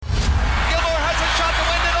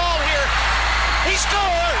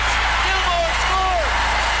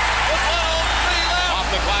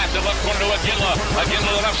Sends it left corner to Aginla.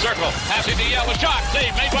 Aginla left circle. Passing to Yell. A shot.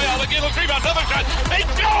 Save made by Yell. Aginla's rebound. Another shot. They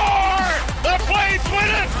score! The Flames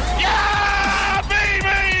win it! Yeah,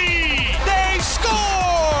 baby! They score!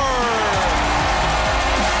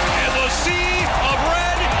 And the sea of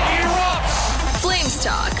red erupts. Flames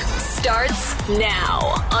Talk starts now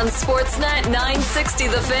on Sportsnet 960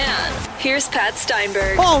 The Fan. Here's Pat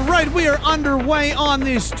Steinberg. All right, we are underway on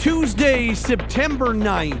this Tuesday, September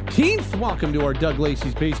 19th. Welcome to our Doug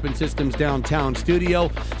Lacey's Basement Systems downtown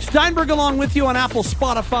studio. Steinberg along with you on Apple,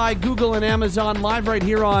 Spotify, Google, and Amazon, live right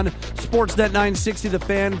here on Sportsnet 960 The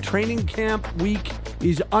Fan. Training camp week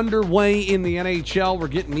is underway in the NHL. We're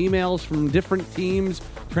getting emails from different teams.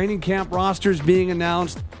 Training camp rosters being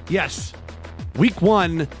announced. Yes. Week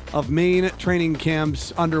one of Maine training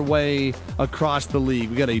camps underway across the league.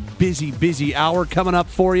 We got a busy hour coming up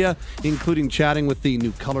for you, including chatting with the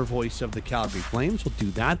new color voice of the Calgary Flames. We'll do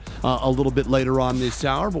that a little bit later on this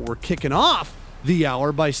hour, but we're kicking off the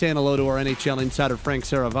hour by saying hello to our NHL insider, Frank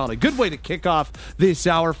Seravalli. Good way to kick off this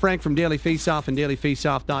hour. Frank from Daily Faceoff and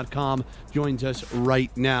dailyfaceoff.com joins us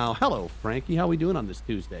right now. Hello, Frankie. How are we doing on this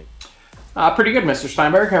Tuesday? Pretty good, Mr.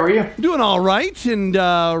 Steinberg. How are you? Doing all right and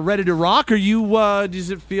ready to rock. Are you? Does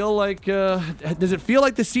it feel like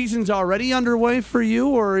the season's already underway for you,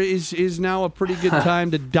 or is now a pretty good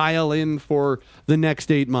time to dial in for the next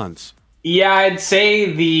 8 months? Yeah, I'd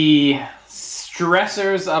say the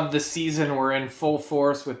stressors of the season were in full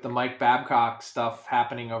force with the Mike Babcock stuff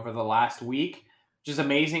happening over the last week, which is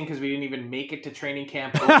amazing because we didn't even make it to training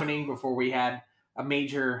camp opening before we had a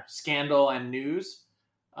major scandal and news.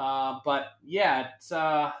 But yeah, it's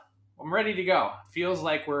I'm ready to go. Feels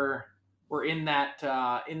like we're in that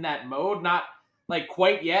mode. Not like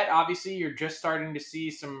quite yet. Obviously, you're just starting to see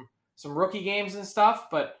some rookie games and stuff.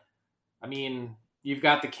 But I mean, you've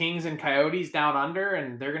got the Kings and Coyotes down under,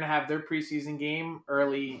 and they're gonna have their preseason game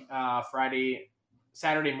early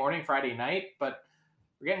Saturday morning, Friday night. But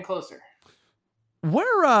we're getting closer.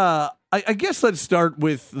 Where I guess let's start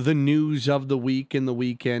with the news of the week and the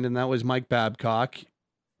weekend, and that was Mike Babcock.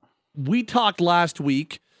 We talked last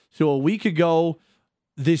week, so a week ago,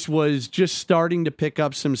 this was just starting to pick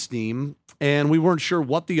up some steam, and we weren't sure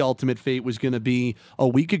what the ultimate fate was going to be a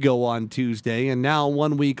week ago on Tuesday, and now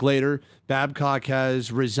 1 week later, Babcock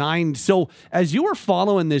has resigned. So as you were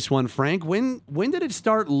following this one, Frank, when did it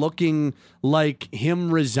start looking like him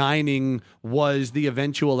resigning was the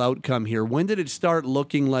eventual outcome here? When did it start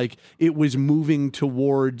looking like it was moving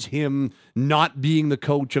towards him not being the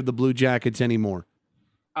coach of the Blue Jackets anymore?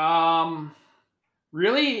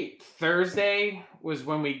 Really Thursday was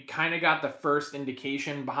when we kind of got the first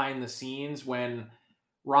indication behind the scenes when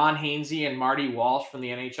Ron Hainsey and Marty Walsh from the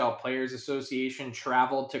NHL Players Association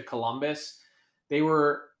traveled to Columbus. They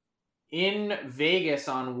were in Vegas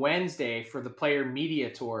on Wednesday for the player media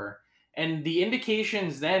tour. And the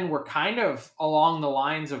indications then were kind of along the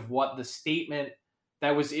lines of what the statement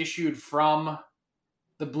that was issued from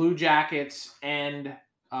the Blue Jackets and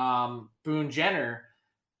Boone Jenner.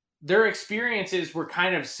 Their experiences were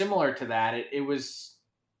kind of similar to that. It was,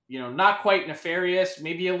 not quite nefarious,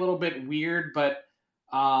 maybe a little bit weird, but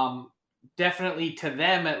definitely to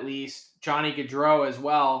them at least, Johnny Gaudreau as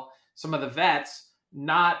well, some of the vets,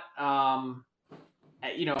 not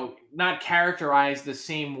characterized the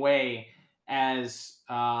same way as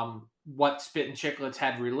what Spit and Chicklets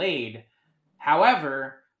had relayed.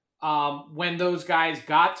 However, when those guys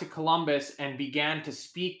got to Columbus and began to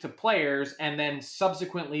speak to players, and then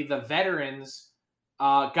subsequently the veterans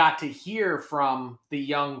got to hear from the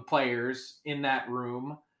young players in that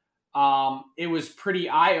room, it was pretty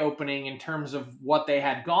eye-opening in terms of what they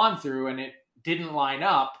had gone through, and it didn't line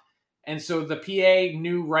up. And so the PA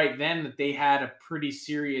knew right then that they had a pretty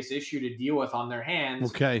serious issue to deal with on their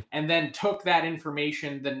hands. Okay. And then took that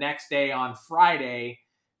information the next day on Friday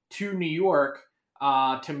to New York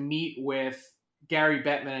to meet with Gary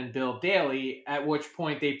Bettman and Bill Daly, at which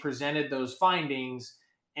point they presented those findings.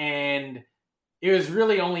 And it was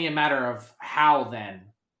really only a matter of how then.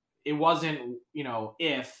 It wasn't,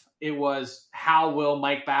 if. It was how will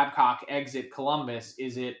Mike Babcock exit Columbus?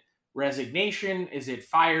 Is it resignation? Is it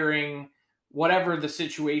firing? Whatever the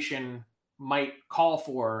situation might call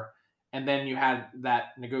for. And then you had that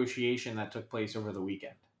negotiation that took place over the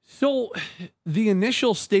weekend. So the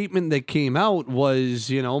initial statement that came out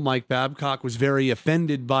was, Mike Babcock was very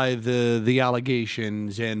offended by the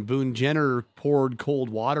allegations, and Boone Jenner poured cold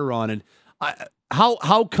water on it.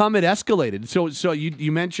 How come it escalated? So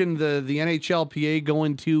you mentioned the NHLPA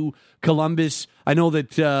going to Columbus. I know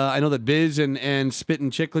that Biz and Spit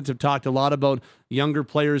and Chicklets have talked a lot about younger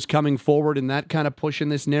players coming forward and that kind of pushing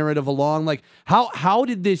this narrative along. Like how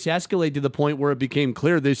did this escalate to the point where it became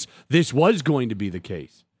clear this was going to be the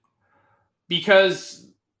case? Because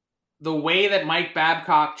the way that Mike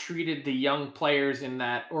Babcock treated the young players in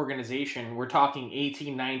that organization, we're talking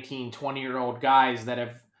 18, 19, 20-year-old guys that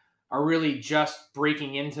are really just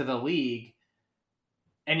breaking into the league.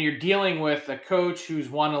 And you're dealing with a coach who's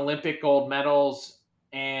won Olympic gold medals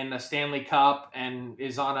and a Stanley Cup and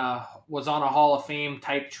was on a Hall of Fame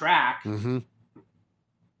type track. Mm-hmm.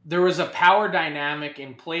 There was a power dynamic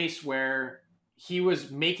in place where he was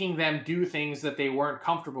making them do things that they weren't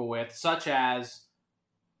comfortable with, such as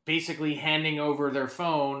basically handing over their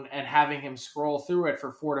phone and having him scroll through it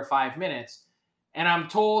for 4 to 5 minutes. And I'm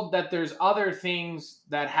told that there's other things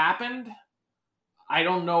that happened. I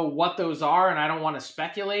don't know what those are, and I don't want to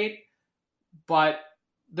speculate, but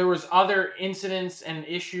there was other incidents and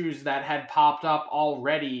issues that had popped up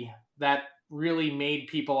already that really made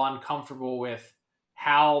people uncomfortable with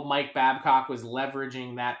how Mike Babcock was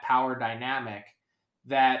leveraging that power dynamic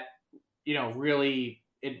that, really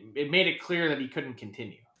it made it clear that he couldn't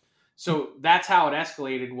continue. So that's how it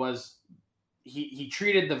escalated. Was he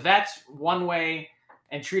treated the vets one way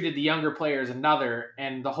and treated the younger players another,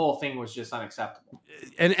 and the whole thing was just unacceptable.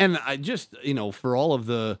 And I just, for all of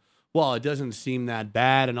the, well, it doesn't seem that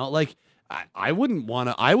bad and all, like, I wouldn't want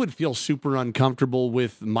to, I would feel super uncomfortable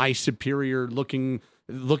with my superior looking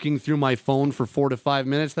through my phone for 4 to 5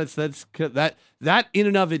 minutes. That in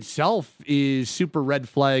and of itself is super red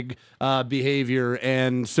flag behavior.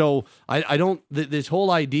 And so I don't, this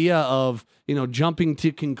whole idea of, jumping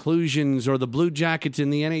to conclusions or the Blue Jackets in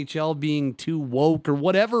the NHL being too woke or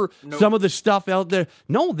whatever, some of the stuff out there.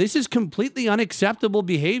 No, this is completely unacceptable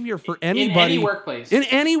behavior for anybody. In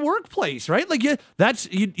any workplace, right? Like you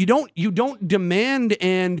don't demand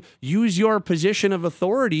and use your position of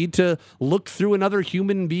authority to look through another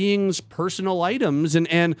human being's personal items.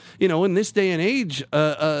 And in this day and age,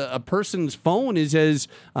 a person's phone is as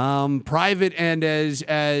private and as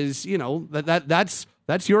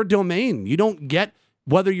that's your domain. You don't get,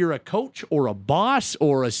 whether you're a coach or a boss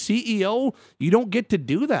or a CEO, you don't get to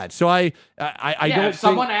do that. So I don't. If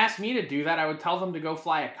someone asked me to do that, I would tell them to go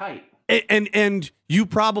fly a kite. And you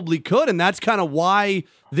probably could, and that's kind of why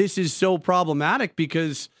this is so problematic,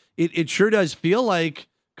 because it sure does feel like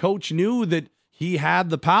Coach knew that he had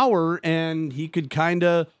the power and he could kind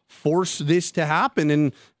of force this to happen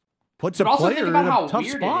and puts a player in a tough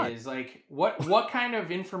spot. It is. Like, what kind of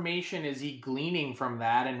information is he gleaning from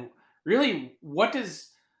that? And really, what does,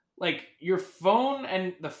 like, your phone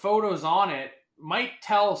and the photos on it might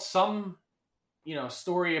tell some,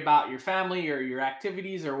 story about your family or your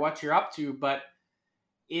activities or what you're up to. But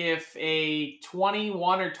if a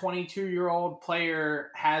 21 or 22-year-old player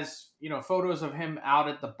has, photos of him out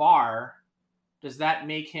at the bar, does that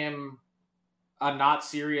make him a not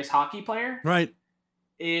serious hockey player? Right.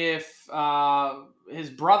 If his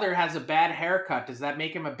brother has a bad haircut, does that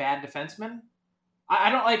make him a bad defenseman?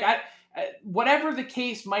 Whatever the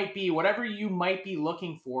case might be, whatever you might be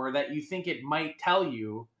looking for that you think it might tell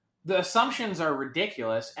you, the assumptions are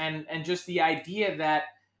ridiculous. And just the idea that,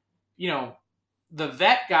 the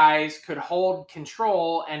vet guys could hold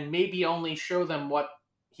control and maybe only show them what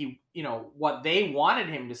what they wanted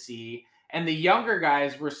him to see. And the younger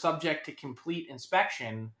guys were subject to complete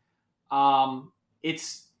inspection.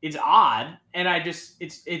 It's odd, and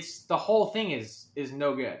it's the whole thing is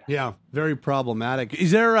no good. Yeah, very problematic.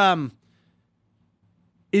 Is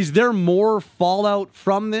there more fallout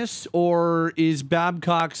from this, or is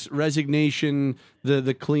Babcock's resignation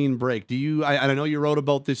the clean break? I know you wrote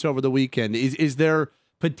about this over the weekend. Is there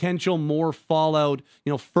potential more fallout,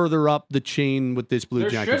 further up the chain with this Blue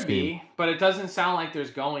Jackets game? There should be, but it doesn't sound like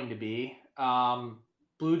there's going to be.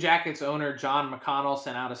 Blue Jackets owner John McConnell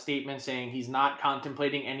sent out a statement saying he's not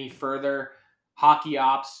contemplating any further hockey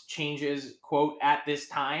ops changes, quote, at this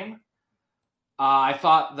time. I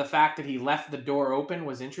thought the fact that he left the door open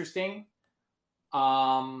was interesting.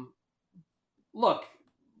 Look,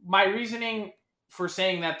 my reasoning for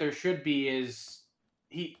saying that there should be is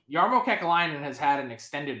Jarmo Kekalainen has had an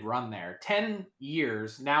extended run there. 10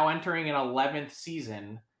 years, now entering an 11th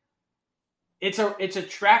season. It's a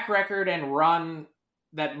track record and run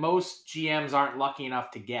that most GMs aren't lucky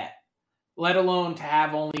enough to get, let alone to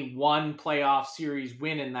have only one playoff series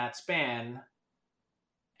win in that span.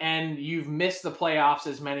 And you've missed the playoffs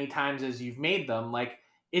as many times as you've made them. Like,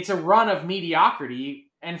 it's a run of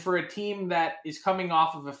mediocrity. And for a team that is coming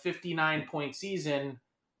off of a 59-point season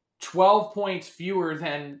 12 points fewer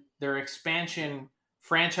than their expansion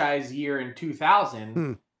franchise year in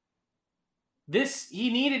 2000. He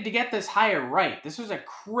needed to get this hire right. This was a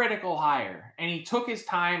critical hire, and he took his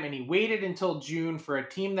time and he waited until June for a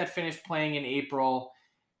team that finished playing in April,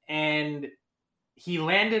 and he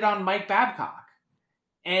landed on Mike Babcock.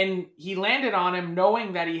 And he landed on him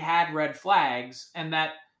knowing that he had red flags, and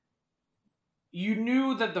that you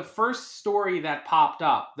knew that the first story that popped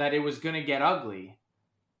up, that it was going to get ugly.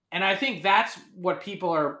 And I think that's what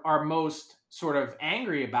people are most sort of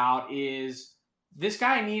angry about, is this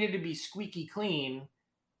guy needed to be squeaky clean,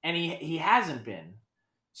 and he hasn't been.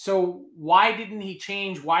 So why didn't he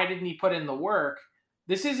change? Why didn't he put in the work?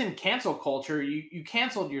 This isn't cancel culture. You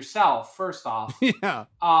canceled yourself, first off. Yeah.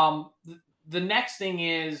 The next thing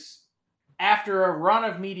is, after a run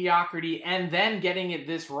of mediocrity and then getting it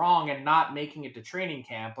this wrong and not making it to training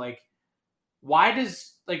camp, why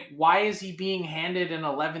is he being handed an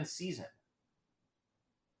 11th season?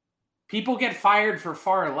 People get fired for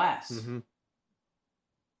far less. Mm-hmm.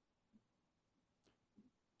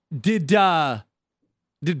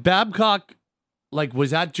 Did Babcock,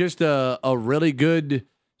 was that just a really good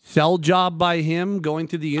sell job by him going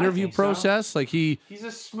through the interview process? So. He's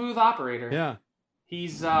a smooth operator. Yeah.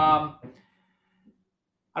 He's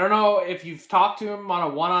I don't know if you've talked to him on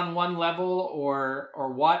a one-on-one level or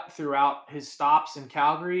what throughout his stops in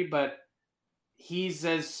Calgary, but he's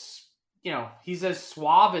as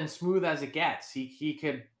suave and smooth as it gets. He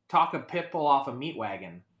could talk a pit bull off a meat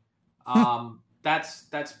wagon.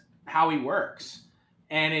 That's how he works.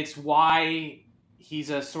 And it's why he's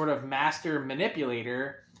a sort of master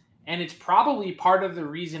manipulator. And it's probably part of the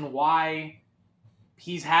reason why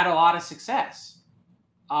he's had a lot of success.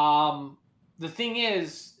 The thing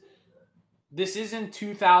is, this isn't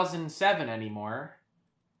 2007 anymore.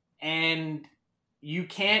 And you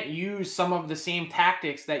can't use some of the same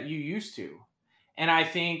tactics that you used to. And I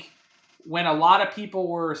think when a lot of people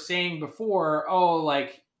were saying before,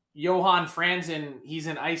 Johan Franzen, he's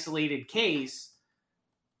an isolated case,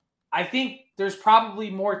 I think there's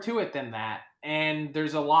probably more to it than that. And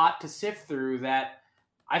there's a lot to sift through. That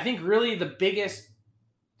I think really the biggest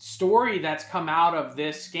story that's come out of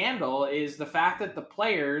this scandal is the fact that the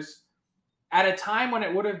players, at a time when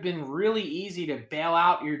it would have been really easy to bail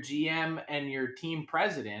out your GM and your team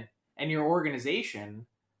president and your organization,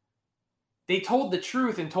 they told the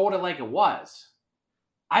truth and told it like it was.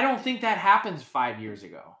 I don't think that happens 5 years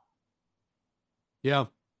ago. Yeah.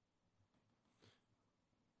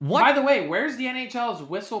 By the way, where's the NHL's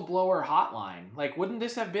whistleblower hotline? Wouldn't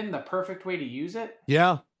this have been the perfect way to use it?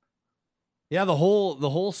 Yeah. Yeah, the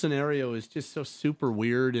whole scenario is just so super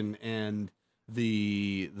weird, and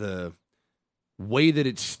the way that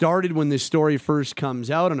it started when this story first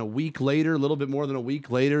comes out, and a little bit more than a week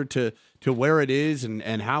later, to where it is,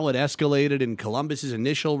 and how it escalated, and Columbus's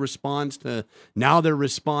initial response to now their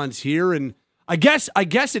response here. And I guess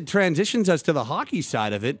it transitions us to the hockey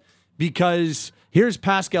side of it, because here's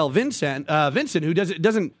Pascal Vincent, who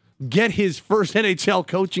doesn't get his first NHL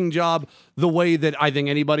coaching job the way that I think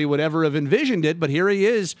anybody would ever have envisioned it, but here he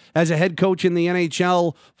is as a head coach in the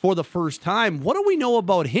NHL for the first time. What do we know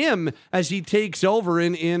about him as he takes over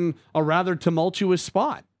in a rather tumultuous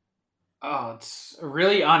spot? Oh, it's a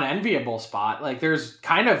really unenviable spot. There's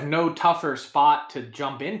kind of no tougher spot to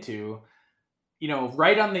jump into.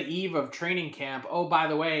 Right on the eve of training camp, oh, by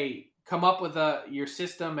the way, come up with your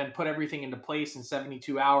system and put everything into place in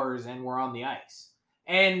 72 hours and we're on the ice.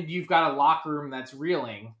 And you've got a locker room that's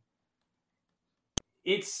reeling.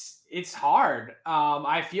 It's hard.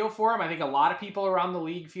 I feel for him. I think a lot of people around the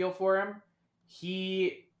league feel for him.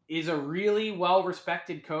 He is a really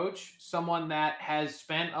well-respected coach, someone that has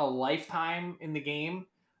spent a lifetime in the game.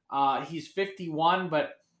 He's 51,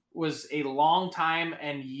 but was a long time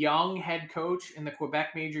and young head coach in the Quebec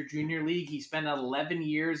Major Junior League. He spent 11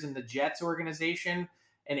 years in the Jets organization,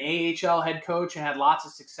 an AHL head coach, and had lots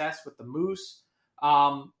of success with the Moose.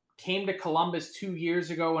 Came to Columbus 2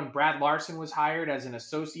 years ago when Brad Larson was hired as an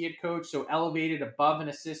associate coach, so elevated above an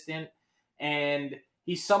assistant. And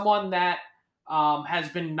he's someone that has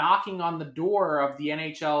been knocking on the door of the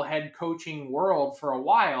NHL head coaching world for a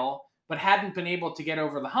while, but hadn't been able to get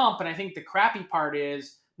over the hump. And I think the crappy part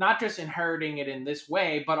is not just inheriting it in this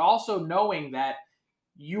way, but also knowing that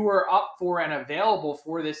you were up for and available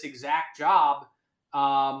for this exact job,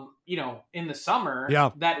 in the summer,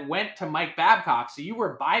 that went to Mike Babcock. So you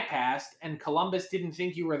were bypassed, and Columbus didn't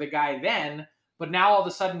think you were the guy then, but now all of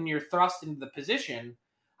a sudden you're thrust into the position.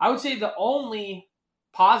 I would say the only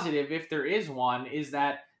positive, if there is one, is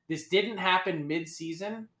that this didn't happen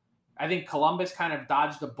mid-season. I think Columbus kind of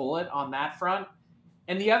dodged a bullet on that front.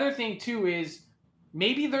 And the other thing too is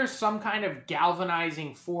maybe there's some kind of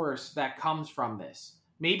galvanizing force that comes from this.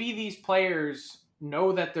 Maybe these players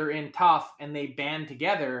know that they're in tough and they band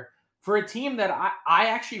together for a team that I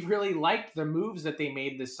actually really liked the moves that they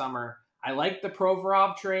made this summer. I liked the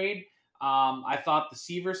Provorov trade. I thought the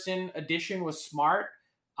Severson addition was smart.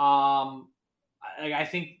 I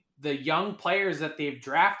think the young players that they've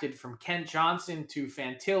drafted, from Kent Johnson to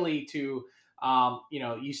Fantilli to,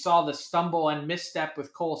 you saw the stumble and misstep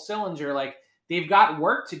with Cole Sillinger. Like, they've got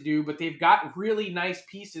work to do, but they've got really nice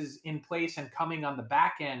pieces in place and coming on the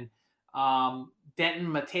back end. Denton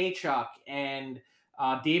Matejchuk and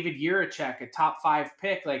David Jiricek, a top 5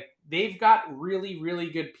 pick. Like, they've got really,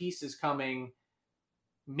 really good pieces coming.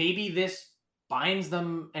 Maybe this binds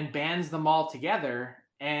them and bands them all together,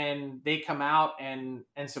 and they come out and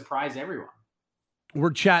surprise everyone.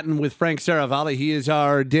 We're chatting with Frank Seravalli. He is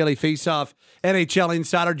our daily face-off NHL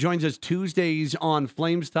insider. Joins us Tuesdays on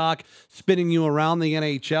Flames Talk, spinning you around the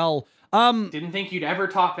NHL. Didn't think you'd ever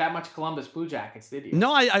talk that much Columbus Blue Jackets, did you?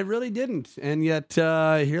 No, I really didn't. And yet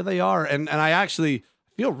here they are. And I actually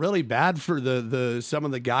feel really bad for the some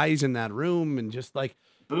of the guys in that room, and just like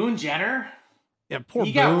Boone Jenner. Yeah, poor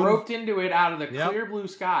He Boone. got roped into it out of the clear blue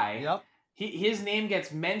sky. Yep. His name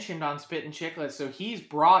gets mentioned on Spit and Chicklets, so he's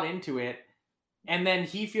brought into it. And then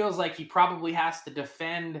he feels like he probably has to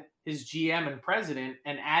defend his GM and president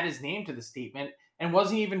and add his name to the statement, and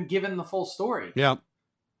wasn't even given the full story. Yeah.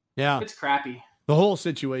 It's crappy. The whole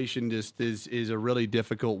situation just is a really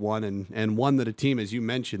difficult one, and one that a team, as you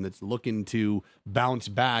mentioned, that's looking to bounce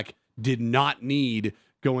back did not need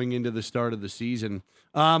going into the start of the season.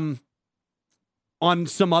 On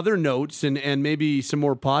some other notes, and maybe some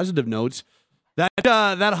more positive notes,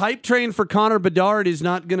 that hype train for Connor Bedard is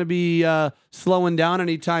not going to be slowing down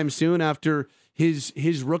anytime soon after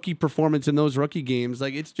his rookie performance in those rookie games.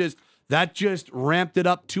 Like, that just ramped it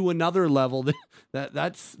up to another level.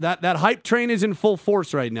 That hype train is in full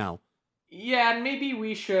force right now. Yeah, and maybe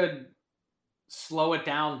we should slow it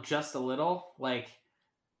down just a little. Like,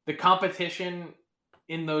 the competition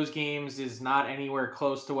in those games is not anywhere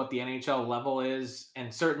close to what the NHL level is,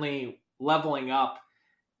 and certainly leveling up.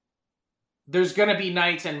 There's going to be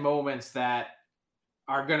nights and moments that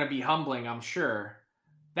are going to be humbling, I'm sure.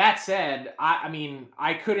 That said, I mean,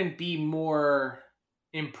 I couldn't be more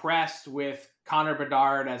impressed with Connor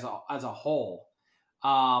Bedard as a whole.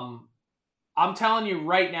 I'm telling you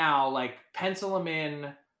right now, like, pencil him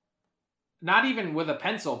in, not even with a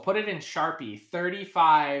pencil, put it in Sharpie,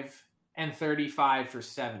 35 and 35 for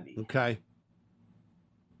 70. Okay.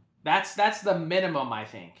 That's the minimum, I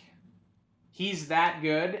think. He's that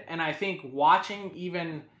good. And I think watching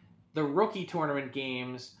even the rookie tournament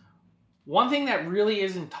games, one thing that really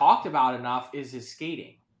isn't talked about enough is his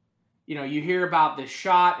skating. You hear about the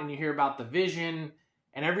shot and you hear about the vision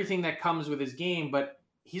and everything that comes with his game, but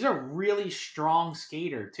he's a really strong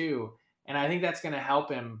skater too. And I think that's going to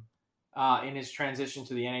help him in his transition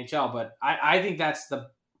to the NHL. But I think that's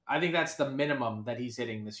the minimum that he's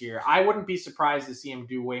hitting this year. I wouldn't be surprised to see him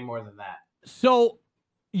do way more than that. So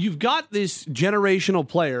you've got this generational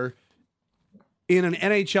player in an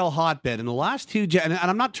NHL hotbed. In the last two, and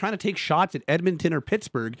I'm not trying to take shots at Edmonton or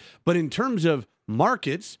Pittsburgh, but in terms of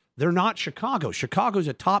markets, they're not Chicago. Chicago's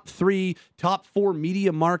a top 3, top 4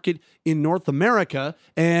 media market in North America,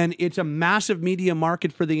 and it's a massive media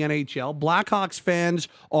market for the NHL. Blackhawks fans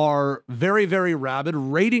are very, very rabid.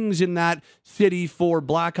 Ratings in that city for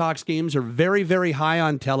Blackhawks games are very, very high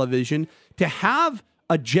on television. To have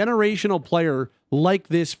a generational player like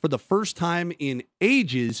this for the first time in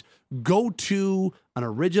ages go to an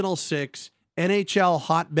Original Six NHL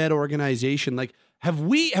hotbed organization, like, Have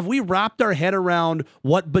we wrapped our head around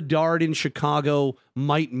what Bedard in Chicago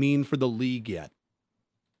might mean for the league yet?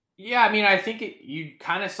 Yeah, I mean, I think you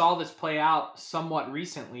kind of saw this play out somewhat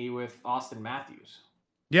recently with Austin Matthews.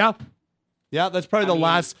 Yeah, that's probably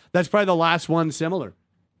the last one similar.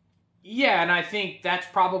 Yeah, and I think that's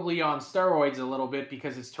probably on steroids a little bit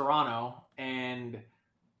because it's Toronto, and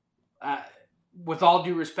with all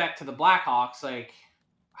due respect to the Blackhawks, like,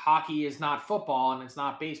 hockey is not football and it's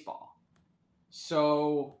not baseball.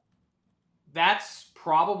 So that's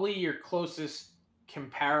probably your closest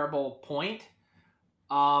comparable point.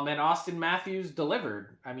 And Austin Matthews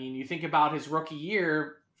delivered. I mean, you think about his rookie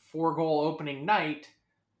year, 4-goal opening night,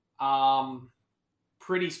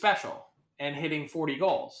 pretty special, and hitting 40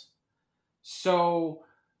 goals. So,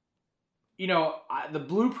 the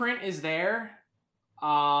blueprint is there.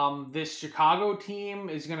 This Chicago team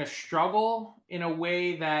is going to struggle in a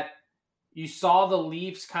way that you saw the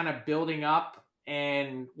Leafs kind of building up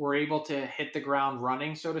and were able to hit the ground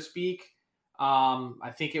running, so to speak.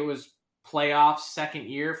 I think it was playoff second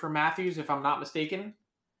year for Matthews, if I'm not mistaken.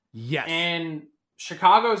 Yes. And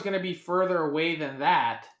Chicago is going to be further away than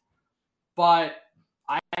that. But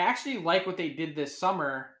I actually like what they did this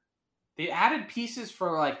summer. They added pieces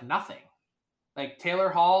for like nothing. Like Taylor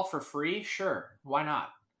Hall for free? Sure. Why not?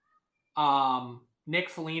 Nick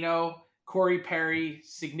Foligno, Corey Perry,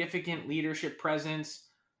 significant leadership presence.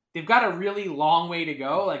 They've got a really long way to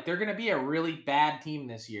go. Like, they're going to be a really bad team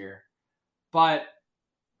this year. But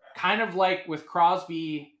kind of like with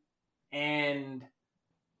Crosby and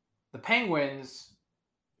the Penguins,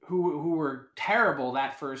 who were terrible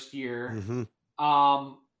that first year,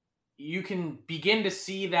 you can begin to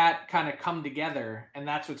see that kind of come together, and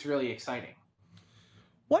that's what's really exciting.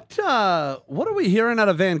 What are we hearing out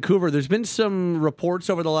of Vancouver? There's been some reports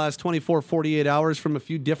over the last 24, 48 hours from a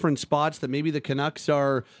few different spots that maybe the Canucks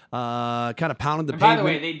are kind of pounding the pavement. By the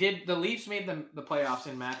way, the Leafs made the playoffs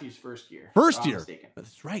in Matthews' first year. First year.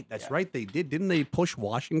 That's right. That's right. They did. Didn't they push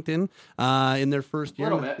Washington in their first year?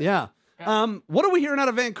 A little bit. Yeah. What are we hearing out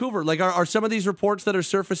of Vancouver? Like, are some of these reports that are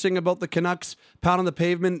surfacing about the Canucks pounding the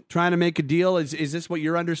pavement, trying to make a deal? Is this what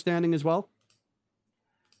you're understanding as well?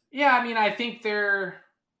 Yeah, I mean, I think they're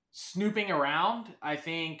snooping around. I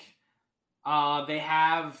think they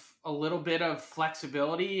have a little bit of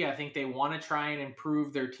flexibility. I think they want to try and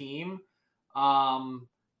improve their team.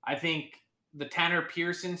 I think the Tanner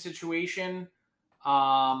Pearson situation,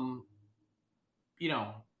 the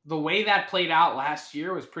way that played out last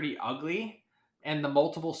year was pretty ugly, and the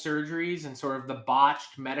multiple surgeries and sort of the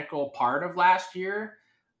botched medical part of last year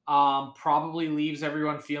probably leaves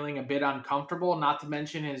everyone feeling a bit uncomfortable. Not to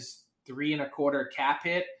mention his 3.25 cap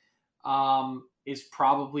hit is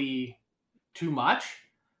probably too much.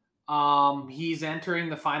 He's entering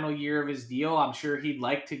the final year of his deal. I'm sure he'd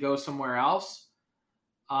like to go somewhere else.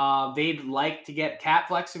 They'd like to get cap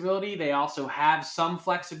flexibility. They also have some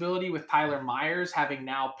flexibility with Tyler Myers having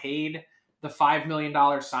now paid the $5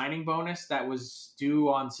 million signing bonus that was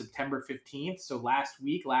due on September 15th. So last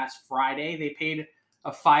Friday, they paid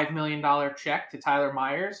a $5 million check to Tyler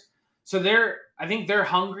Myers. So I think they're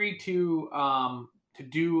hungry to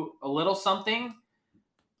do a little something.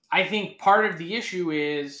 I think part of the issue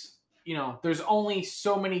is, there's only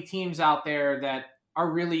so many teams out there that are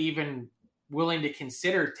really even willing to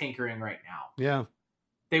consider tinkering right now. Yeah.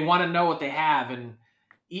 They want to know what they have. And,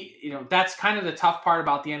 that's kind of the tough part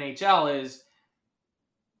about the NHL is,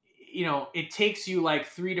 it takes you like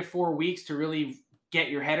 3 to 4 weeks to really get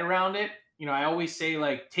your head around it. I always say,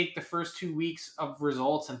 like, take the first 2 weeks of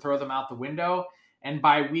results and throw them out the window. And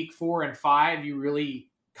by week 4 and 5, you really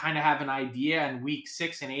kind of have an idea. And week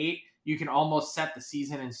 6 and 8, you can almost set the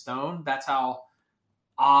season in stone. That's how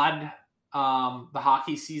odd the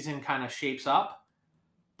hockey season kind of shapes up.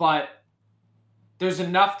 But there's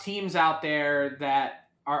enough teams out there that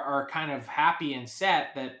are kind of happy and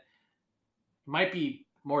set that it might be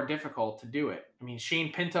more difficult to do it. I mean,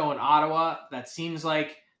 Shane Pinto in Ottawa, that seems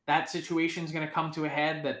like that situation is going to come to a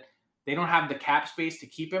head, that they don't have the cap space to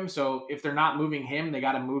keep him. So if they're not moving him, they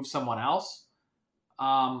got to move someone else.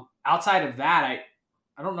 Outside of that,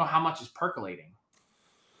 I don't know how much is percolating.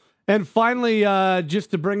 And finally,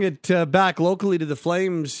 just to bring it back locally to the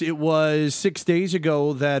Flames, it was 6 days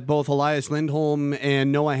ago that both Elias Lindholm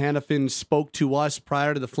and Noah Hannafin spoke to us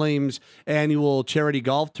prior to the Flames' annual charity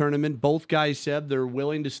golf tournament. Both guys said they're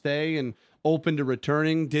willing to stay and open to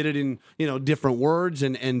returning, did it in different words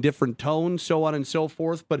and different tones, so on and so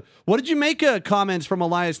forth. But what did you make of comments from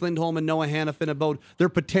Elias Lindholm and Noah Hannafin about their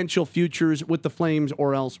potential futures with the Flames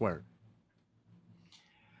or elsewhere?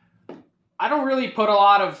 I don't really put a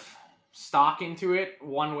lot of stock into it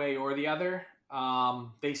one way or the other.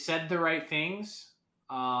 They said the right things.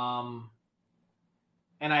 And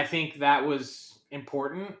I think that was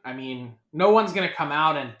important. I mean, no one's going to come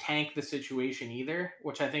out and tank the situation either,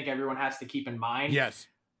 which I think everyone has to keep in mind. Yes.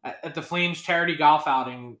 At the Flames charity golf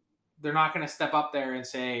outing, they're not going to step up there and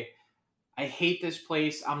say, I hate this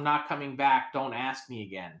place. I'm not coming back. Don't ask me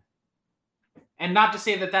again. And not to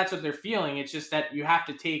say that that's what they're feeling. It's just that you have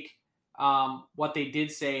to take what they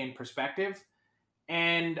did say in perspective.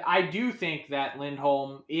 And I do think that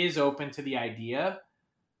Lindholm is open to the idea.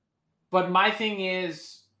 But my thing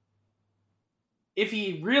is, if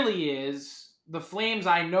he really is, the Flames,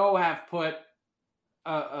 I know, have put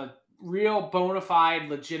a real bona fide,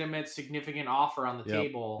 legitimate, significant offer on the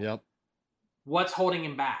table. Yep. What's holding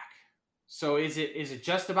him back? So is it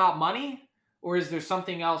just about money, or is there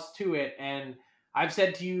something else to it? And I've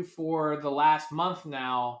said to you for the last month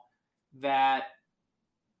now that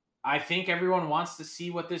I think everyone wants to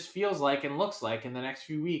see what this feels like and looks like in the next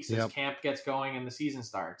few weeks as camp gets going and the season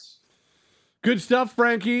starts. Good stuff,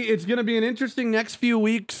 Frankie. It's going to be an interesting next few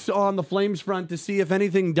weeks on the Flames front to see if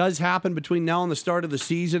anything does happen between now and the start of the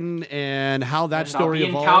season and how that story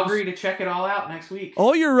evolves. I'll be in Calgary to check it all out next week.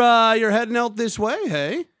 Oh, you're heading out this way,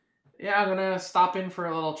 hey? Yeah, I'm going to stop in for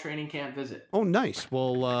a little training camp visit. Oh, nice.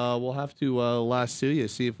 Well, we'll have to last see you,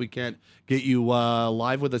 see if we can't get you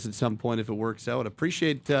live with us at some point if it works out.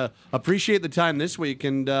 Appreciate the time this week,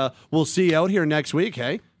 and we'll see you out here next week,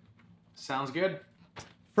 hey? Sounds good.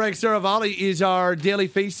 Frank Seravalli is our daily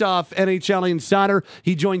face-off NHL insider.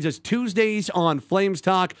 He joins us Tuesdays on Flames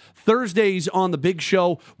Talk, Thursdays on The Big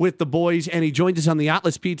Show with the boys, and he joins us on the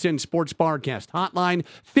Atlas Pizza and Sports Bar Guest Hotline.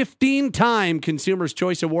 15-time Consumer's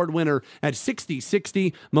Choice Award winner at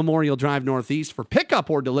 6060 Memorial Drive Northeast. For pickup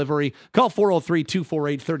or delivery, call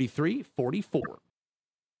 403-248-3344.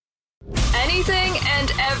 Anything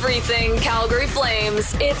and everything Calgary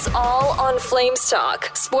Flames. It's all on Flames Talk.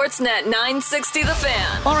 Sportsnet 960 The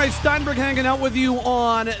Fan. All right, Steinberg hanging out with you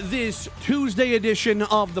on this Tuesday edition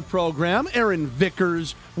of the program. Aaron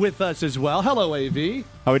Vickers with us as well. Hello, AV.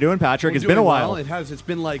 How we doing, Patrick? It's been a while. Well. It has. It's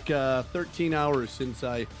been like 13 hours since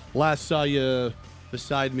I last saw you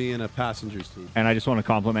beside me in a passenger seat. And I just want to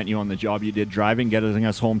compliment you on the job you did driving, getting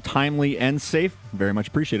us home timely and safe. Very much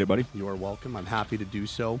appreciated, buddy. You are welcome. I'm happy to do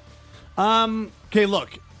so. Okay,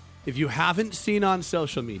 look, if you haven't seen on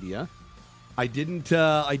social media, I didn't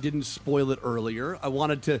spoil it earlier. I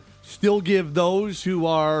wanted to still give those who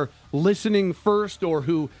are listening first or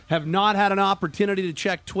who have not had an opportunity to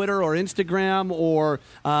check Twitter or Instagram or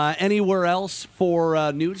anywhere else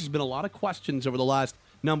for news. There's been a lot of questions over the last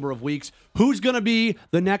number of weeks. Who's going to be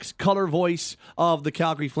the next color voice of the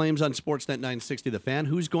Calgary Flames on Sportsnet 960 The Fan?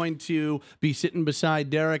 Who's going to be sitting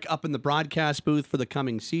beside Derek up in the broadcast booth for the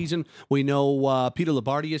coming season? We know Peter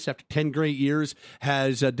Labardius, after 10 great years,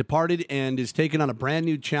 has departed and is taking on a brand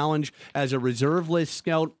new challenge as a reserve list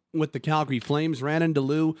scout with the Calgary Flames. Ran into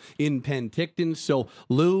Lou in Penticton. So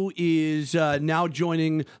Lou is now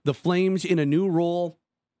joining the Flames in a new role.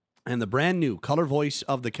 And the brand new color voice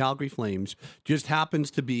of the Calgary Flames just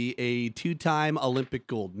happens to be a two-time Olympic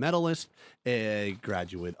gold medalist, a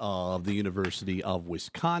graduate of the University of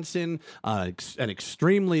Wisconsin, an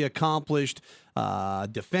extremely accomplished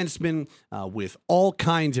defenseman with all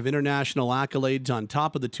kinds of international accolades on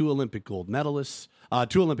top of the two Olympic gold medals,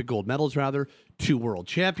 2 world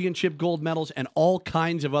championship gold medals, and all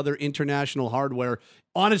kinds of other international hardware.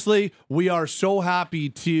 Honestly, we are so happy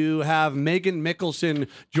to have Meaghan Mikkelson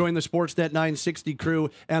join the Sportsnet 960 crew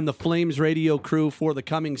and the Flames radio crew for the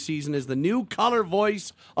coming season as the new color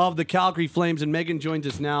voice of the Calgary Flames. And Meaghan joins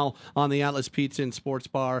us now on the Atlas Pizza and Sports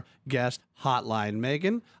Bar Guest Hotline.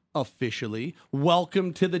 Meaghan, officially,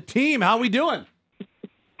 welcome to the team. How we doing?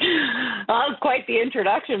 That was quite the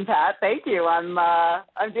introduction, Pat. Thank you. I'm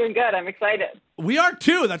doing good. I'm excited. We are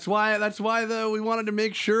too. That's why we wanted to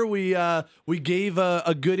make sure we gave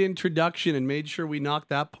a good introduction and made sure we knocked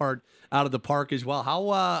that part out of the park as well.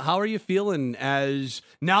 How are you feeling as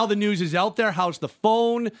now the news is out there? How's the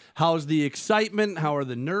phone? How's the excitement? How are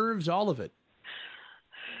the nerves? All of it.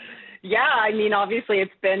 Yeah, I mean, obviously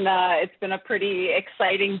it's been a pretty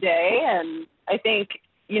exciting day, and I think,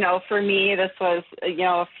 you know, for me, this was, you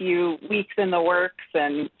know, a few weeks in the works,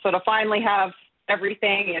 and so to finally have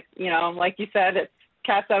everything, it's, you know, like you said, it's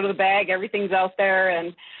cat's out of the bag, everything's out there,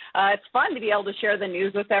 and it's fun to be able to share the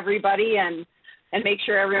news with everybody and make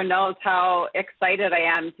sure everyone knows how excited I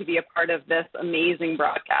am to be a part of this amazing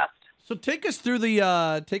broadcast. So take us through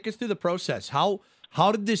the process. How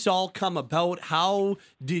did this all come about? How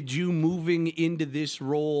did you moving into this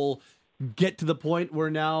role get to the point where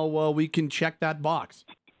now we can check that box?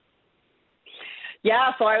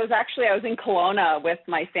 Yeah, so I was in Kelowna with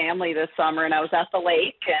my family this summer, and I was at the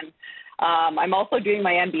lake, and I'm also doing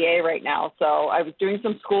my MBA right now. So I was doing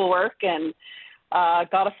some schoolwork and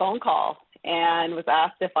got a phone call and was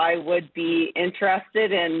asked if I would be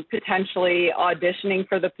interested in potentially auditioning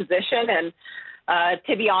for the position. And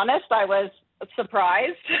to be honest, I was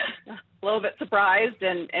surprised, a little bit surprised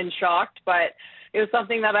and shocked, but it was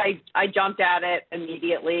something that I jumped at it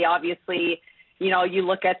immediately. Obviously, you know, you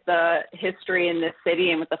look at the history in this city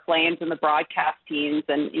and with the Flames and the broadcast teams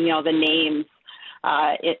and, you know, the names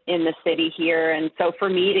in the city here. And so for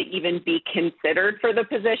me to even be considered for the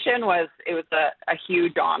position was a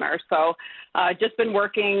huge honor. So just been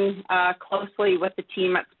working closely with the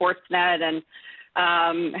team at Sportsnet and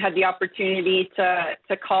had the opportunity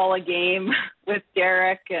to call a game with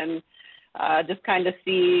Derek and just kind of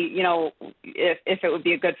see, you know, if it would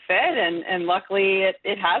be a good fit. And luckily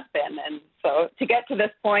it has been. And so to get to this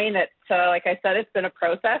point, it's, like I said, it's been a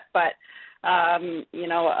process, but, you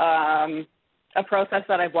know, a process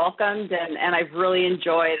that I've welcomed and I've really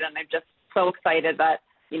enjoyed. And I've just so excited that,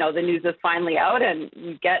 the news is finally out and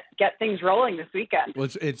we get things rolling this weekend. Well,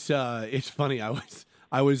 it's funny.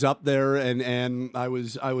 I was up there and I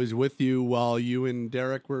was with you while you and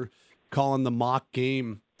Derek were calling the mock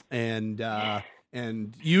game, and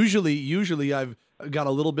usually I've got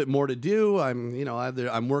a little bit more to do.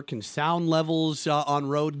 I'm working sound levels on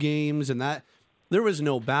road games, and that there was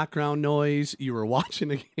no background noise. You were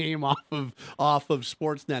watching a game off of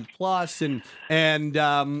Sportsnet Plus, and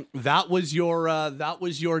that was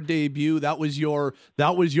your debut. That was your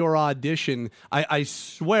audition. I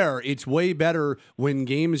swear it's way better when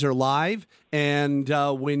games are live and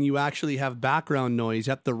when you actually have background noise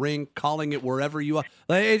at the rink, calling it wherever you are.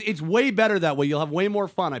 It's way better that way. You'll have way more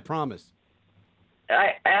fun. I promise.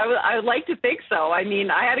 I would like to think so. I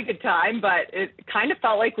mean, I had a good time, but it kind of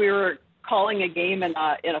felt like we were calling a game in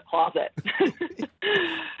a closet.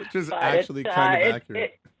 Which is actually kind of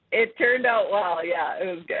accurate. It turned out well. Yeah,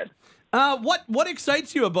 it was good. What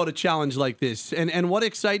excites you about a challenge like this, and what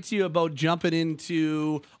excites you about jumping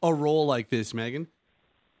into a role like this, Meaghan?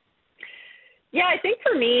 Yeah, I think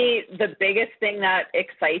for me, the biggest thing that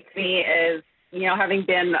excites me is, having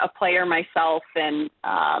been a player myself and,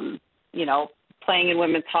 playing in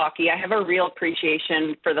women's hockey, I have a real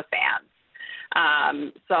appreciation for the fans.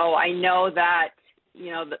 So I know that,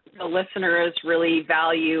 the listeners really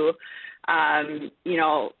value,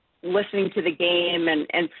 listening to the game.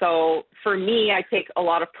 And so for me, I take a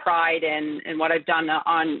lot of pride in what I've done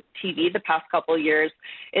on TV the past couple of years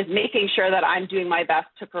is making sure that I'm doing my best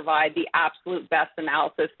to provide the absolute best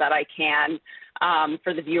analysis that I can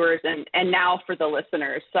for the viewers and now for the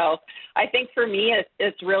listeners. So I think for me,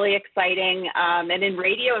 it's really exciting. And in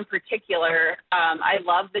radio in particular, I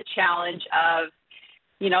love the challenge of,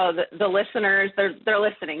 the listeners, they're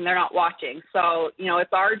listening, they're not watching. So,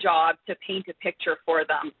 it's our job to paint a picture for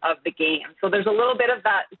them of the game. So there's a little bit of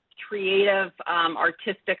that creative,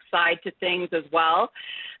 artistic side to things as well,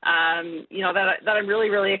 that I'm really,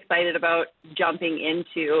 really excited about jumping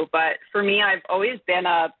into. But for me, I've always been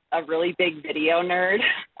a really big video nerd.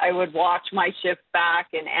 I would watch my shifts back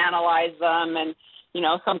and analyze them. And,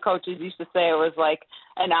 some coaches used to say it was like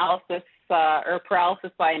analysis or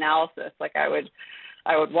paralysis by analysis. Like I would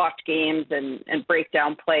watch games and break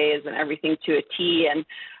down plays and everything to a T. And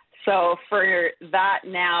so for that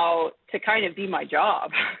now to kind of be my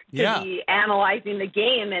job, to be analyzing the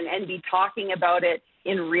game and be talking about it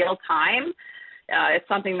in real time, it's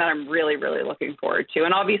something that I'm really, really looking forward to.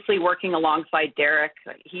 And obviously working alongside Derek,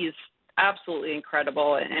 he's absolutely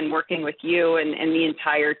incredible. And working with you and the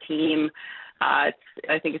entire team, I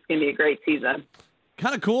think it's going to be a great season.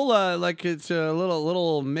 Kind of cool, like it's a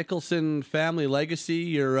little Mikkelson family legacy.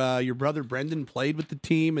 Your brother Brendan played with the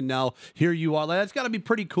team, and now here you are. That's got to be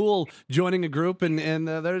pretty cool joining a group, and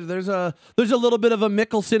there's a little bit of a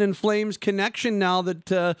Mikkelson and Flames connection now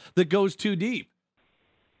that goes too deep.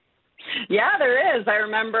 Yeah, there is. I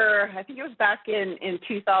remember, I think it was back in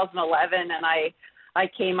 2011, and I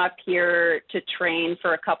came up here to train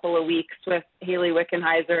for a couple of weeks with Haley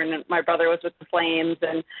Wickenheiser, and my brother was with the Flames.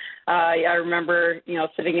 And I remember,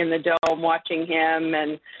 sitting in the dome watching him.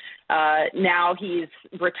 And now he's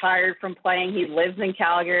retired from playing. He lives in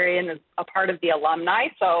Calgary and is a part of the alumni.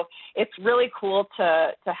 So it's really cool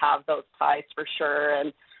to have those ties for sure.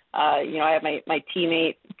 And I have my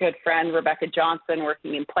teammate, good friend Rebecca Johnson,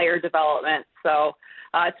 working in player development. So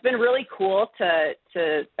it's been really cool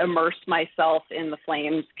to immerse myself in the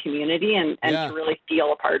Flames community and to really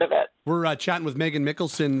feel a part of it. We're chatting with Meaghan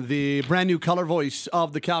Mikkelson, the brand new color voice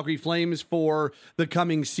of the Calgary Flames for the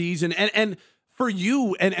coming season. And for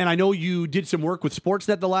you, and I know you did some work with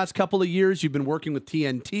Sportsnet the last couple of years. You've been working with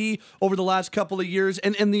TNT over the last couple of years.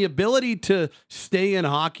 And the ability to stay in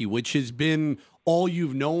hockey, which has been all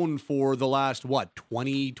you've known for the last,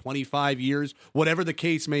 20, 25 years, whatever the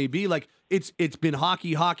case may be. Like, it's been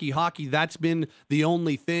hockey. That's been the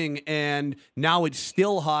only thing. And now it's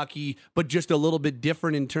still hockey, but just a little bit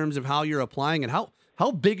different in terms of how you're applying it.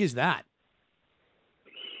 How big is that?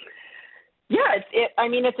 Yeah,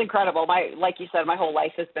 it's incredible. Like you said, my whole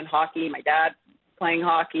life has been hockey. My dad playing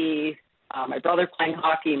hockey, my brother playing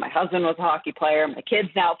hockey, my husband was a hockey player, my kids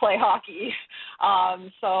now play hockey.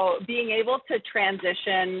 So being able to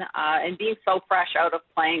transition and being so fresh out of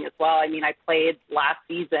playing as well. I mean, I played last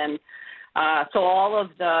season. So all of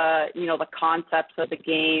the concepts of the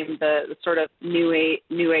game, the sort of new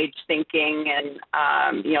age thinking and,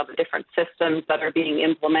 the different systems that are being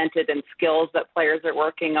implemented and skills that players are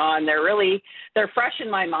working on, they're fresh in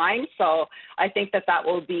my mind. So I think that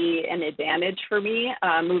will be an advantage for me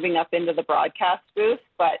moving up into the broadcast booth.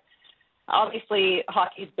 But obviously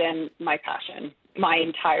hockey's been my passion my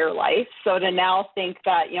entire life. So to now think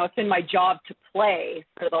that, it's in my job to play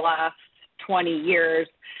for the last 20 years,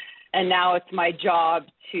 and now it's my job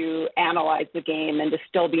to analyze the game and to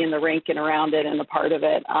still be in the rink and around it and a part of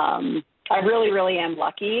it. I really, really am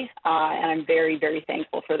lucky, and I'm very, very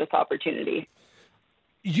thankful for this opportunity.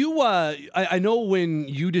 You, I know when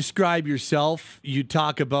you describe yourself, you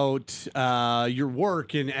talk about your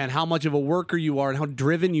work and how much of a worker you are and how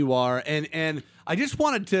driven you are. And I just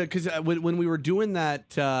wanted to, because when we were doing that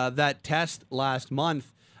test last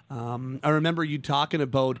month, I remember you talking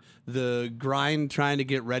about the grind trying to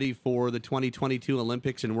get ready for the 2022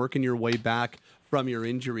 Olympics and working your way back from your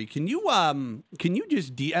injury. Can you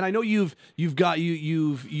just and I know you've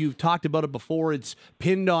talked about it before. It's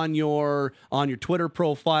pinned on your Twitter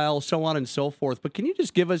profile, so on and so forth. But can you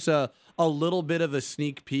just give us a little bit of a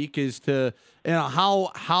sneak peek as to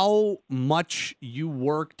how much you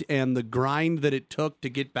worked and the grind that it took to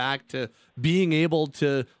get back to being able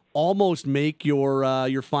to almost make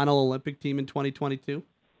your final Olympic team in 2022?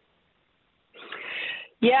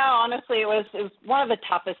 Yeah, honestly, it was one of the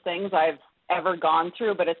toughest things I've ever gone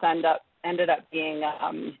through, but it's ended up being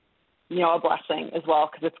a blessing as well,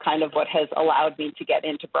 because it's kind of what has allowed me to get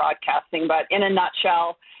into broadcasting. But in a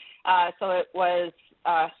nutshell, so it was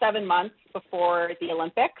 7 months before the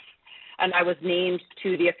Olympics, and I was named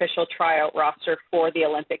to the official tryout roster for the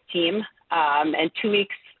Olympic team. And 2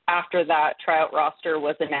 weeks after that tryout roster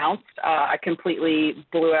was announced, I completely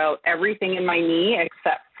blew out everything in my knee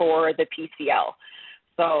except for the PCL.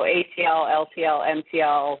 So ACL, LCL,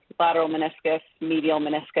 MCL, lateral meniscus, medial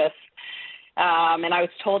meniscus. And I was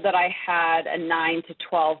told that I had a 9 to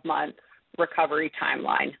 12 month recovery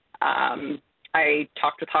timeline. I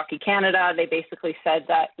talked with Hockey Canada. They basically said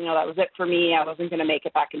that, that was it for me. I wasn't going to make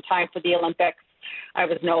it back in time for the Olympics. I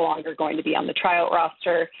was no longer going to be on the tryout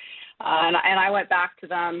roster. And I went back to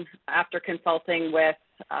them after consulting with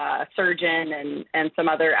a surgeon and some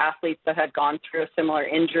other athletes that had gone through a similar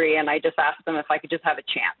injury. And I just asked them if I could just have a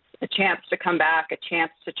chance to come back, a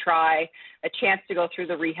chance to try, a chance to go through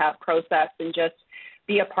the rehab process and just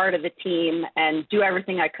be a part of the team and do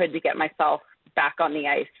everything I could to get myself back on the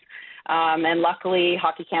ice. And luckily,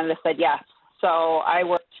 Hockey Canada said yes. So I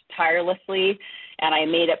worked tirelessly, and I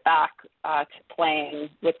made it back to playing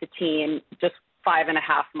with the team just 5.5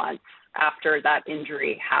 months after that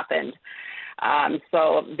injury happened.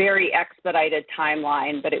 So very expedited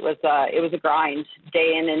timeline, but it was a grind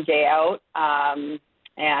day in and day out.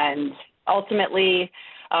 And ultimately,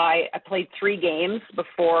 I played 3 games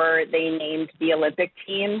before they named the Olympic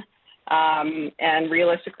team. And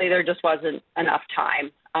realistically, there just wasn't enough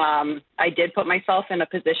time. I did put myself in a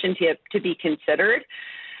position to be considered,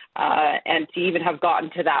 and to even have gotten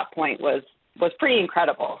to that point was pretty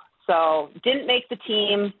incredible. So didn't make the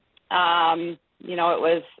team.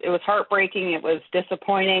 It was heartbreaking. It was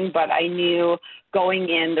disappointing, but I knew going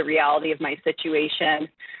in the reality of my situation,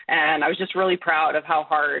 and I was just really proud of how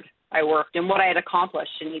hard I worked and what I had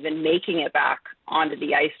accomplished, and even making it back onto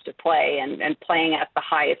the ice to play and playing at the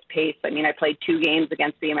highest pace. I mean, I played 2 games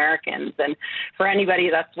against the Americans, and for anybody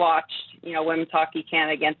that's watched, Women's Hockey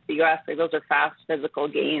Canada against the U.S., those are fast, physical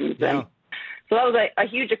games. Yeah. And so that was a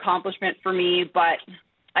huge accomplishment for me, but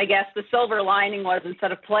I guess the silver lining was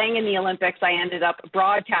instead of playing in the Olympics, I ended up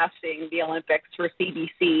broadcasting the Olympics for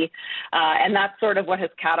CBC, and that's sort of what has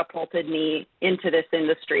catapulted me into this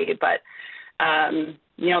industry. But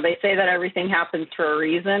they say that everything happens for a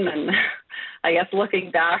reason, and I guess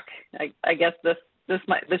looking back, I guess this just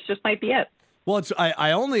might be it. Well,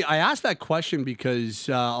 I asked that question because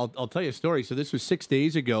I'll tell you a story. So this was 6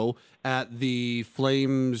 days ago at the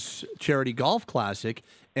Flames Charity Golf Classic,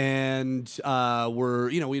 and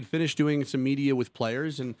we had finished doing some media with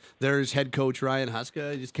players, and there's head coach Ryan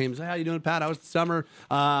Huska. He just came and said, "How you doing, Pat? How was the summer?"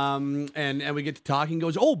 And we get to talking.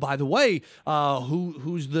 Goes, "Oh, by the way,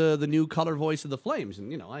 who's the new color voice of the Flames?"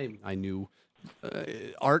 And I knew.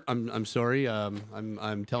 Art, I'm sorry.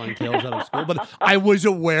 I'm telling tales out of school, but I was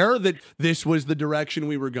aware that this was the direction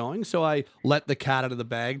we were going, so I let the cat out of the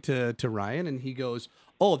bag to Ryan, and he goes,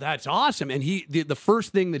 "Oh, that's awesome!" And the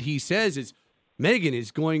first thing that he says is, Meaghan is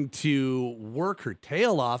going to work her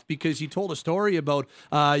tail off, because he told a story about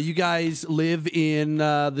you guys live in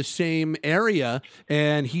the same area,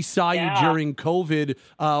 and he saw you during COVID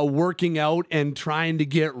working out and trying to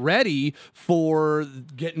get ready for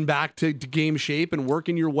getting back to game shape and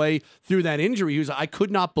working your way through that injury. He was, I could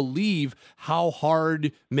not believe how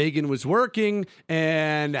hard Meaghan was working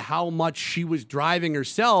and how much she was driving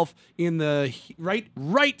herself in the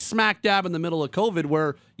right smack dab in the middle of COVID,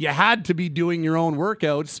 where you had to be doing your your own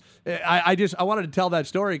workouts. I wanted to tell that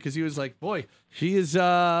story because he was like, boy, she is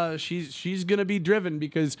she's going to be driven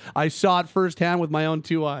because I saw it firsthand with my own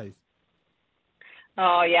two eyes.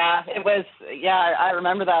 Oh, yeah, it was. Yeah, I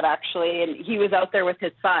remember that actually. And he was out there with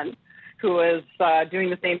his son who was doing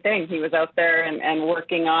the same thing. He was out there and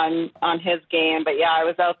working on his game. But yeah, I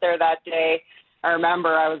was out there that day. I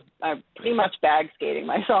remember I was pretty much bag skating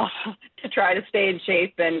myself to try to stay in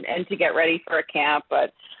shape and to get ready for a camp.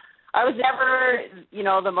 But I was never,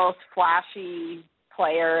 the most flashy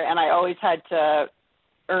player, and I always had to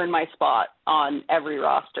earn my spot on every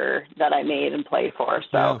roster that I made and played for.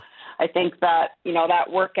 So yeah. I think that, that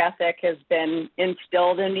work ethic has been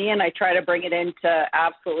instilled in me, and I try to bring it into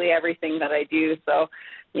absolutely everything that I do. So,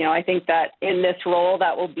 I think that in this role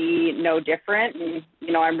that will be no different. And,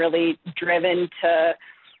 I'm really driven to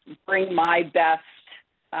bring my best,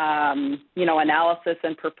 analysis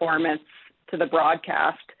and performance to the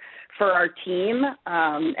broadcast for our team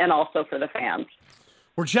and also for the fans.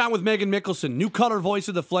 We're chatting with Meaghan Mikkelson, new color voice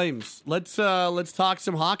of the Flames. Let's talk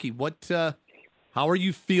some hockey. How are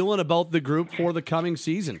you feeling about the group for the coming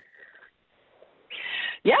season?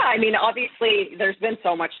 Yeah, obviously there's been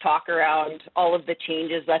so much talk around all of the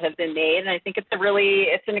changes that have been made, and I think it's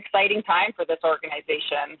an exciting time for this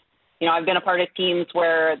organization. I've been a part of teams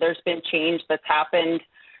where there's been change that's happened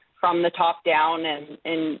from the top down,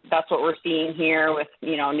 and that's what we're seeing here with,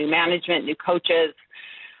 new management, new coaches.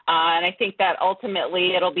 And I think that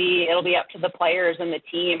ultimately it'll be up to the players and the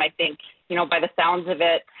team. I think, by the sounds of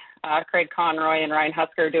it, Craig Conroy and Ryan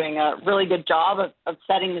Husker are doing a really good job of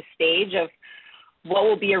setting the stage of what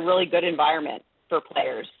will be a really good environment for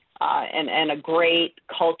players and a great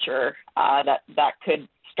culture that could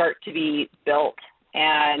start to be built.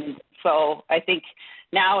 And so I think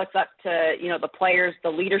now it's up to, the players, the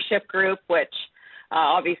leadership group, which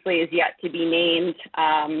obviously is yet to be named.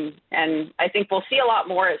 And I think we'll see a lot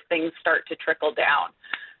more as things start to trickle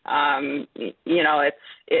down.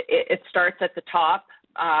 It starts at the top.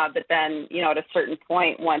 But then, at a certain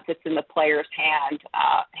point, once it's in the players' hands,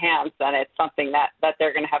 then it's something that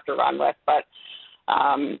they're going to have to run with. But,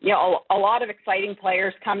 a lot of exciting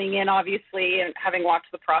players coming in, obviously, and having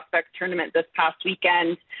watched the Prospects tournament this past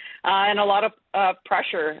weekend, and a lot of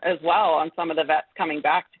pressure as well on some of the vets coming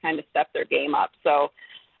back to kind of step their game up. So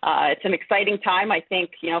it's an exciting time, I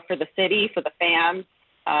think, for the city, for the fans,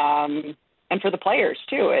 and for the players,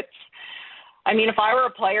 too. If I were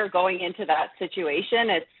a player going into that situation,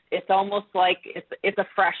 it's almost like it's a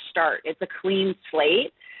fresh start. It's a clean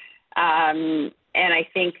slate. And I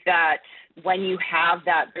think that when you have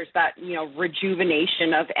that, there's that,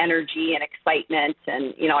 rejuvenation of energy and excitement.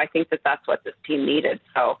 And, I think that that's what this team needed.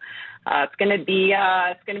 So it's going to be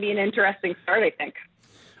an interesting start, I think.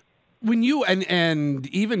 When you, and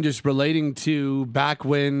even just relating to back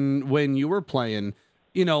when you were playing,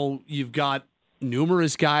 you've got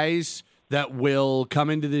numerous guys that will come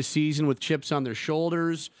into this season with chips on their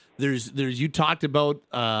shoulders. There's you talked about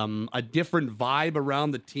a different vibe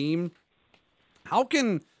around the team. How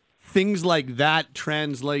can things like that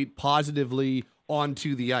translate positively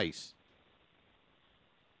onto the ice?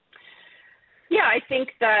 Yeah, I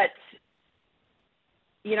think that,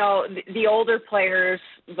 the older players,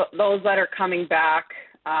 those that are coming back,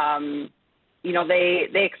 they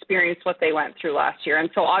experienced what they went through last year. And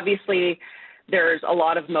so obviously there's a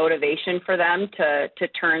lot of motivation for them to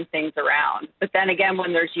turn things around. But then again,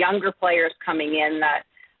 when there's younger players coming in that,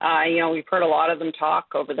 we've heard a lot of them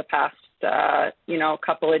talk over the past,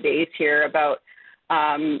 couple of days here about,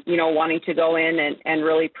 wanting to go in and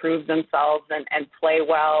really prove themselves and play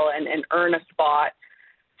well and earn a spot.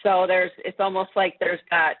 So it's almost like there's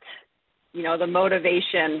that, the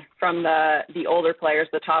motivation from the older players,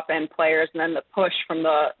 the top end players, and then the push from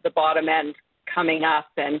the bottom end coming up.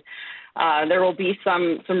 And there will be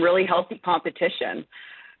some really healthy competition.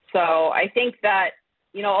 So I think that,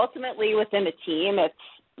 ultimately within a team,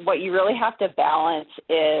 it's what you really have to balance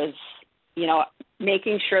is,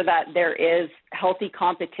 making sure that there is healthy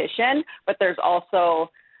competition, but there's also,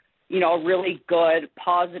 a really good,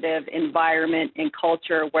 positive environment and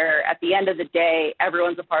culture where at the end of the day,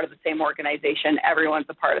 everyone's a part of the same organization, everyone's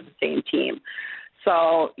a part of the same team.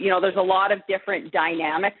 So, there's a lot of different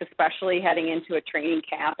dynamics, especially heading into a training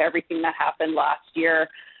camp, everything that happened last year.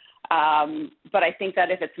 But I think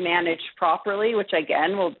that if it's managed properly, which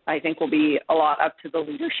again, I think will be a lot up to the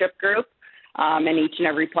leadership group and each and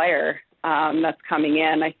every player that's coming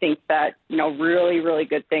in, I think that, really, really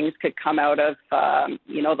good things could come out of,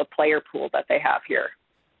 the player pool that they have here.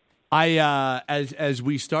 As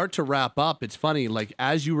we start to wrap up, it's funny. Like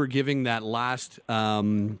as you were giving that last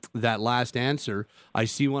answer, I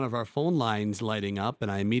see one of our phone lines lighting up, and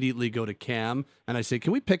I immediately go to Cam and I say,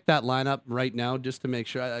 "Can we pick that line up right now, just to make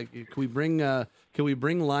sure? Can we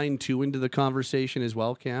bring line 2 into the conversation as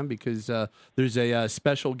well, Cam? Because there's a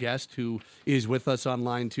special guest who is with us on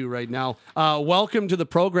line 2 right now. Welcome to the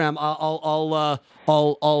program. I'll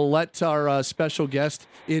let our special guest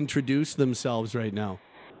introduce themselves right now."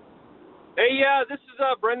 Hey, this is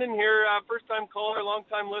Brendan here, first-time caller,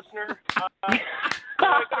 long-time listener. I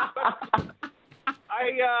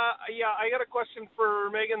got a question for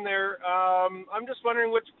Meaghan there. I'm just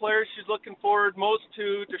wondering which player she's looking forward most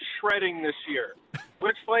to shredding this year.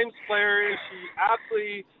 Which Flames player is she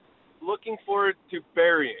absolutely looking forward to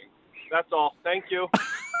burying? That's all. Thank you.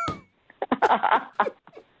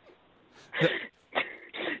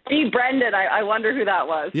 Gee, Brendan, I wonder who that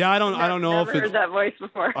was. Yeah, I don't know Never if it's heard that voice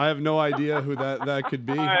before. I have no idea who that could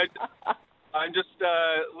be. I'm just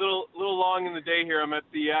a little long in the day here. I'm at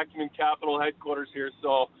the Acumen Capital headquarters here,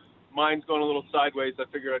 so mine's going a little sideways. I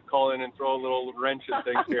figured I'd call in and throw a little wrench at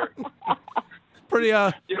things here. Pretty.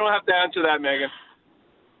 You don't have to answer that, Meaghan.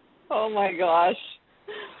 Oh my gosh.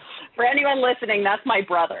 For anyone listening, that's my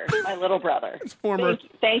brother, my little brother. It's former.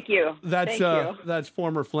 Thank you. That's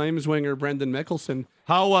former Flames winger Brendan Mikkelson.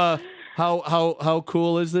 How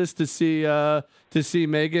cool is this to see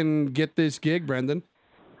Meaghan get this gig, Brendan?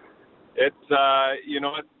 It's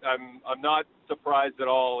I'm not surprised at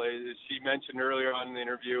all. As she mentioned earlier on in the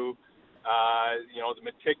interview, the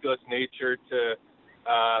meticulous nature to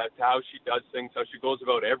how she does things, how she goes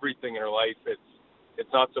about everything in her life.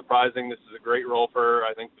 It's not surprising. This is a great role for her.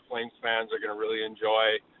 I think the Flames fans are going to really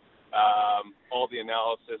enjoy all the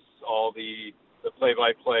analysis, all the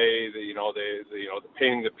play-by-play, the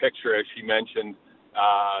painting the picture, as she mentioned.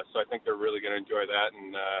 So I think they're really going to enjoy that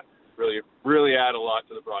and really add a lot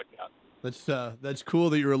to the broadcast. That's cool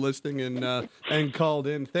that you were listening and called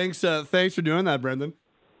in. Thanks for doing that, Brendan.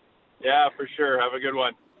 Yeah, for sure. Have a good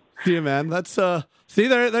one. See you, man. That's see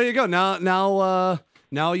there you go.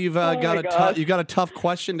 Now you've got a tough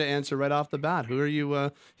question to answer right off the bat. Who are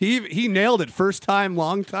you? He nailed it first time,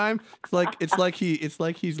 long time. It's like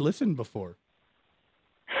he's listened before.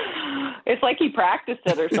 It's like he practiced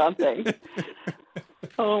it or something.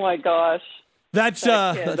 Oh my gosh. That's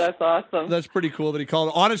awesome. That's pretty cool that he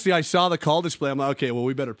called. Honestly, I saw the call display. I'm like, okay, well,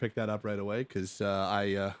 we better pick that up right away because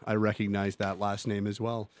I recognize that last name as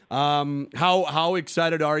well. How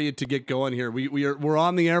excited are you to get going here? We're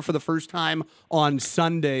on the air for the first time on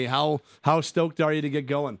Sunday. How stoked are you to get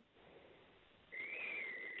going?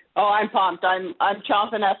 Oh, I'm pumped. I'm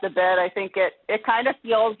chomping at the bit. I think it kind of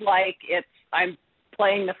feels like I'm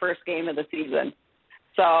playing the first game of the season.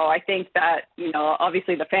 So I think that,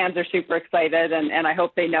 obviously the fans are super excited and I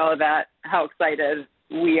hope they know that how excited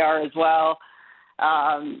we are as well.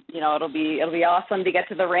 It'll be awesome to get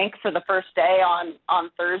to the rink for the first day on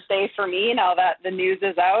Thursday for me, now that the news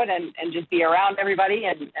is out, and just be around everybody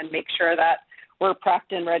and make sure that we're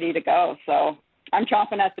prepped and ready to go. So I'm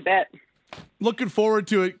chomping at the bit. Looking forward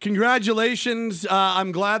to it. Congratulations.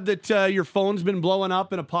 I'm glad that your phone's been blowing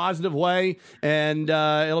up in a positive way, and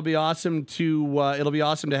it'll be awesome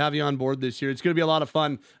to have you on board this year. It's going to be a lot of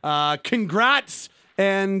fun. Congrats,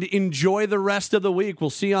 and enjoy the rest of the week.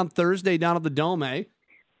 We'll see you on Thursday down at the Dome, eh?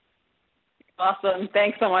 Awesome.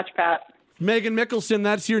 Thanks so much, Pat. Meaghan Mikkelson,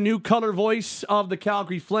 that's your new color voice of the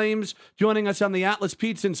Calgary Flames, joining us on the Atlas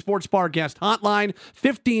Pizza and Sports Bar Guest Hotline.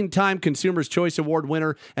 15-time Consumer's Choice Award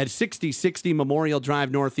winner at 6060 Memorial Drive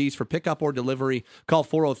Northeast. For pickup or delivery, call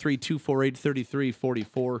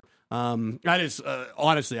 403-248-3344. That is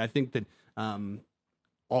honestly, I think that I'll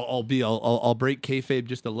break kayfabe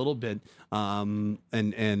just a little bit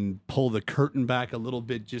and pull the curtain back a little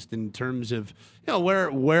bit, just in terms of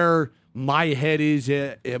where my head has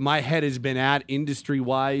been at industry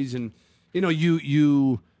wise, and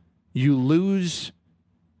you lose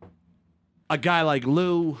a guy like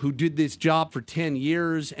Lou who did this job for 10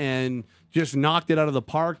 years and just knocked it out of the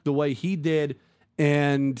park the way he did,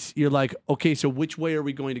 and you're like, okay, so which way are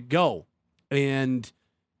we going to go? And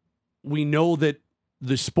we know that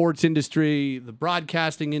the sports industry, the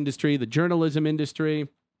broadcasting industry, the journalism industry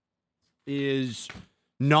is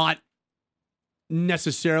not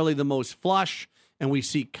necessarily the most flush, and we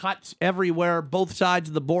see cuts everywhere, both sides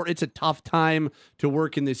of the board. It's a tough time to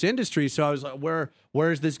work in this industry. So I was like, where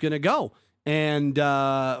is this going to go? And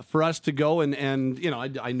for us to go and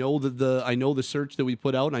I know the search that we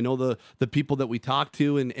put out, and I know the people that we talked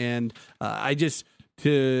to, and I just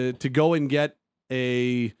to go and get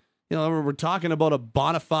we're talking about a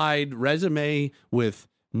bona fide resume with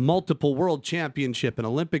multiple world championship and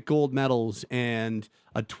Olympic gold medals and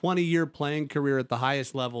a 20-year playing career at the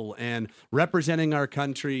highest level and representing our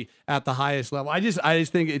country at the highest level. I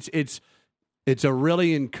just think it's a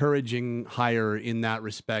really encouraging hire in that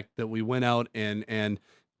respect that we went out and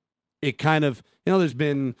it kind of, there's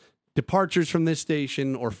been departures from this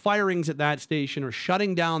station or firings at that station or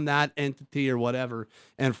shutting down that entity or whatever.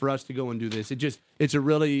 And for us to go and do this, it's a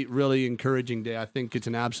really, really encouraging day. I think it's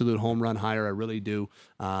an absolute home run hire. I really do.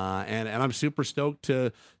 And I'm super stoked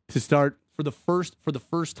to start for the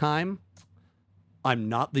first time. I'm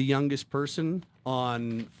not the youngest person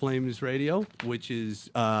on Flames Radio, which is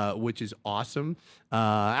awesome.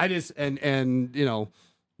 Meaghan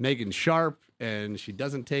Sharp, and she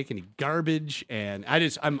doesn't take any garbage. And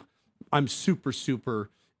I'm super, super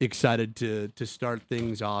excited to start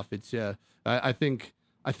things off. It's I think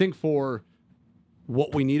for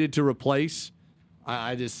what we needed to replace,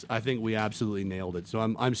 I think we absolutely nailed it. So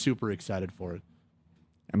I'm super excited for it.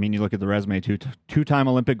 I mean, you look at the resume, two-time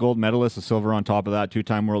Olympic gold medalist, a silver on top of that,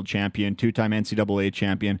 two-time world champion, two-time NCAA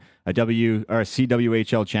champion, a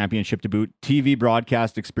CWHL championship to boot, TV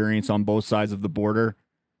broadcast experience on both sides of the border.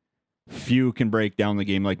 Few can break down the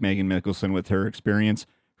game like Meaghan Mikkelson with her experience.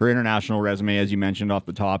 Her international resume, as you mentioned off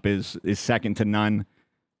the top, is second to none.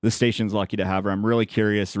 The station's lucky to have her. I'm really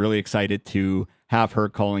curious, really excited to have her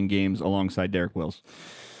calling games alongside Derek Wills.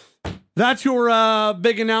 That's your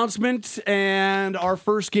big announcement, and our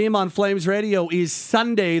first game on Flames Radio is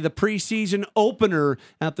Sunday, the preseason opener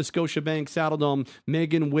at the Scotiabank Saddledome.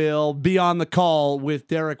 Meaghan will be on the call with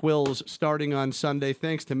Derek Wills starting on Sunday.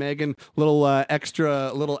 Thanks to Meaghan. Little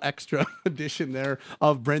extra addition there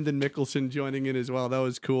of Brendan Mikkelson joining in as well. That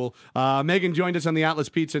was cool. Meaghan joined us on the Atlas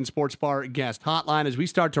Pizza and Sports Bar guest hotline as we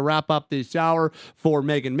start to wrap up this hour. For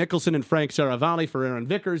Meaghan Mikkelson and Frank Seravalli, for Aaron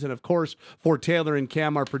Vickers, and of course for Taylor and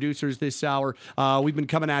Cam, our producers this hour. We've been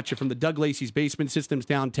coming at you from the Doug Lacey's Basement Systems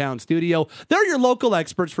downtown studio. They're your local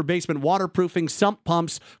experts for basement waterproofing, sump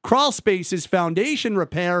pumps, crawl spaces, foundation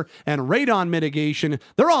repair, and radon mitigation.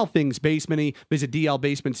 They're all things basement-y. Visit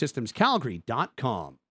dlbasementsystemscalgary.com.